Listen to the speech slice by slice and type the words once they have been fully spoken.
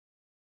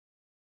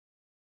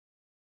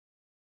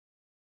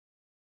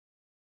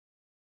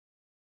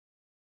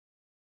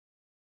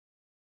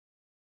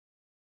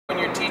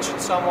you're teaching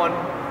someone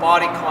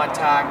body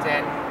contact,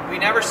 and we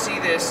never see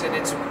this, and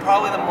it's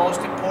probably the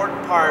most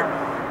important part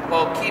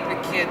about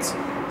keeping kids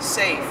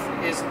safe,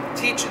 is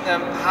teaching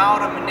them how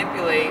to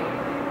manipulate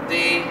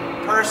the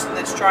person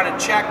that's trying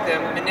to check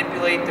them,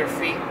 manipulate their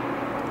feet.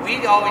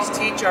 We always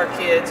teach our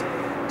kids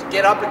to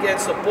get up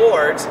against the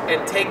boards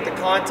and take the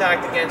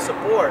contact against the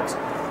boards.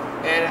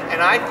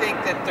 And I think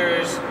that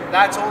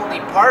that's only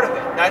part of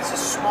it. That's a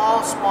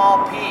small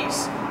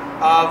piece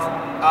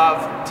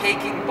of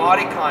taking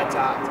body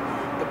contact.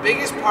 The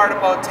biggest part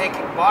about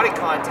taking body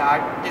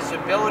contact is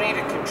the ability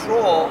to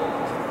control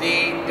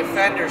the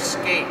defender's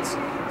skates.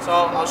 So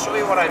I'll show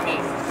you what I mean.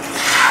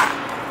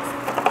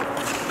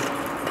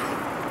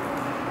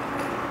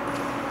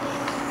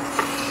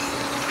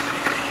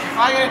 If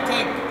I'm going to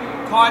take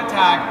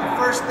contact,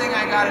 the first thing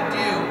I got to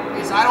do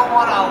is I don't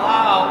want to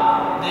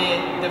allow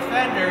the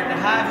defender to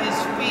have his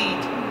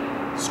feet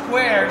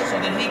square so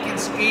that he can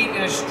skate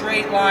in a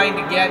straight line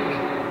to get me.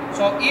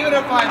 So even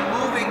if I'm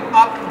moving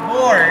up the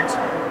boards,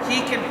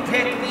 he can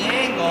pick the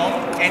angle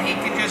and he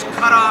can just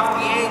cut off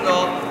the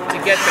angle to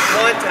get the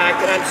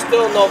contact, and I'm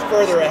still no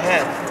further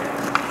ahead.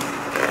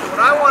 What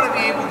I want to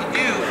be able to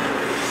do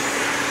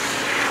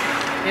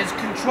is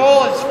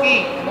control his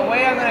feet, and the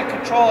way I'm going to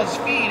control his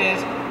feet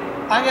is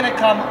I'm going to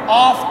come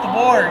off the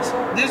boards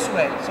this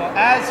way. So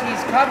as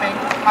he's coming,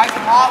 I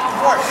come off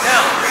the boards.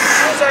 Now, as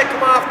soon as I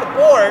come off the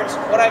boards,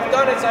 what I've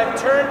done is I've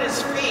turned his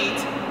feet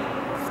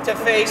to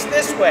face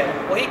this way.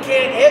 Well, he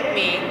can't hit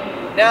me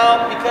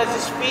now because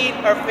his feet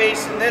are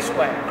facing this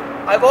way.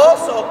 I've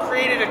also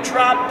created a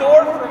trap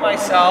door for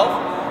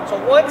myself, so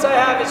once I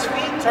have his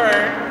feet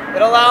turned,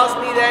 it allows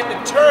me then to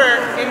turn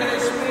into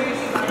the space.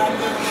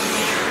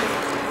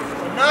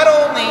 So not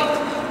only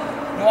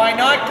do I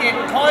not get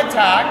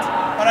contact,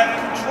 but I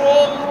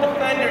controlled the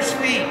defender's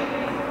feet.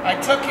 I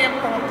took him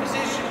from a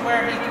position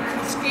where he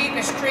can skate in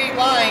a straight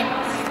line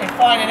and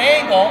find an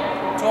angle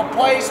to a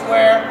place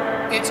where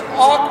it's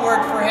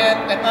awkward for him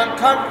and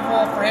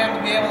uncomfortable for him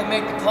to be able to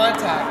make the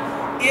contact.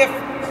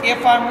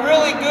 If I'm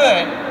really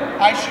good,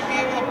 I should be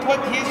able to put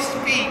his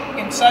feet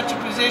in such a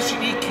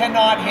position he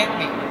cannot hit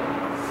me.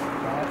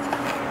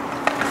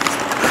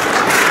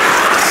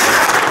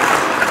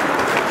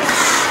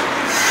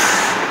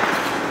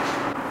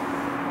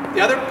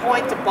 The other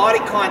point to body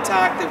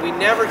contact that we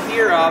never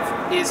hear of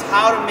is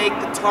how to make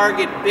the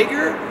target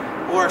bigger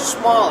or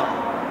smaller.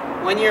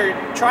 When you're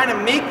trying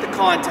to make the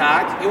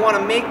contact, you want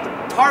to make the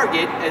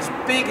target as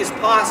big as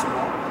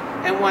possible.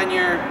 And when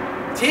you're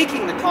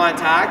taking the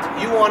contact,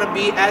 you want to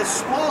be as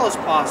small as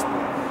possible.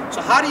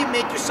 So how do you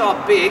make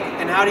yourself big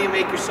and how do you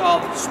make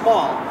yourself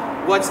small?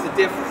 What's the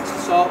difference?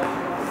 So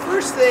the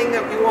first thing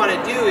that we want to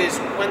do is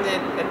when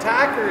the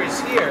attacker is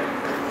here,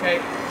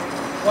 okay,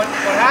 what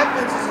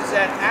happens is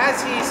that as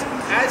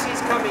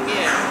he's coming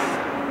in,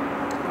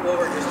 go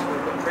over just a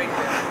little bit right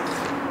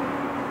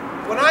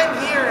there. When I'm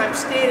here and I'm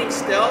standing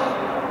still,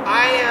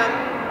 I am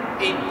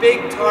a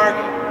big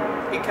target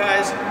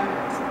because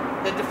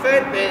the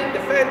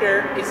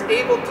defender is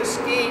able to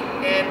skate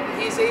and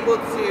he's able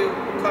to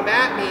come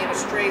at me in a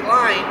straight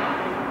line,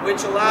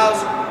 which allows,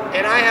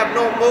 and I have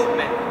no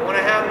movement. When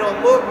I have no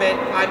movement,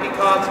 I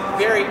become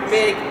very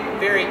big,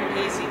 very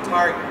easy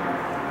target.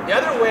 The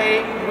other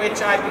way in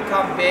which I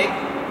become big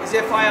is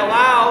if I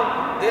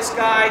allow this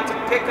guy to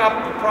pick up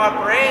the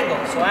proper angle.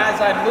 So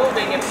as I'm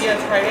moving, if he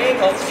has right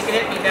angles, he can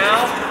hit me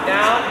down,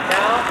 down,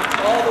 down,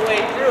 all the way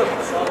through.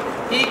 So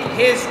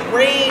his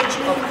range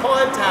of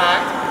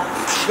contact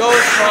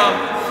goes from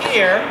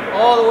here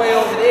all the way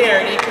over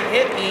there, and he can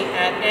hit me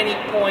at any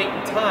point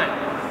in time.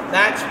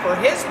 That's, for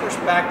his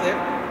perspective,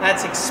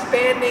 that's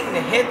expanding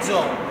the hit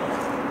zone.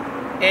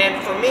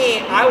 And for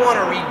me, I want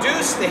to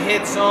reduce the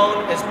hit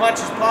zone as much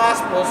as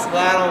possible so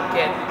that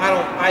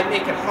I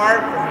make it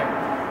hard for him.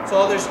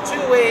 So there's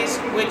two ways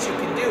in which you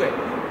can do it.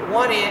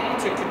 One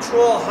is to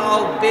control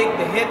how big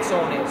the hit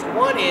zone is.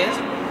 One is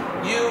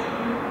you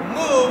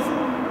move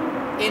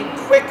in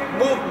quick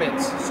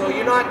movements. So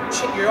you're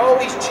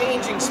always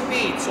changing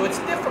speed. So it's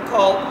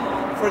difficult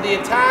for the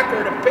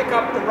attacker to pick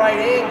up the right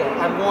angle.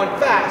 I'm going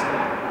fast,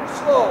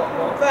 slow, I'm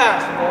going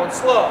fast, I'm going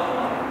slow.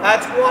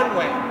 That's one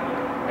way.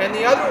 And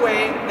the other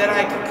way that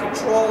I can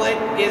control it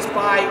is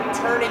by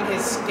turning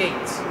his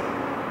skates.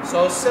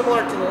 So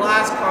similar to the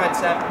last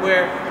concept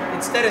where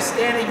instead of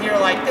standing here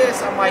like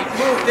this, I might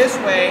move this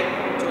way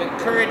to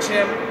encourage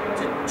him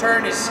to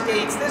turn his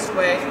skates this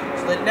way,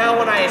 so that now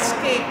when I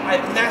escape,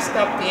 I've messed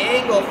up the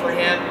angle for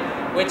him,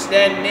 which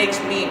then makes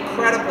me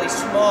incredibly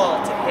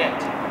small to hit.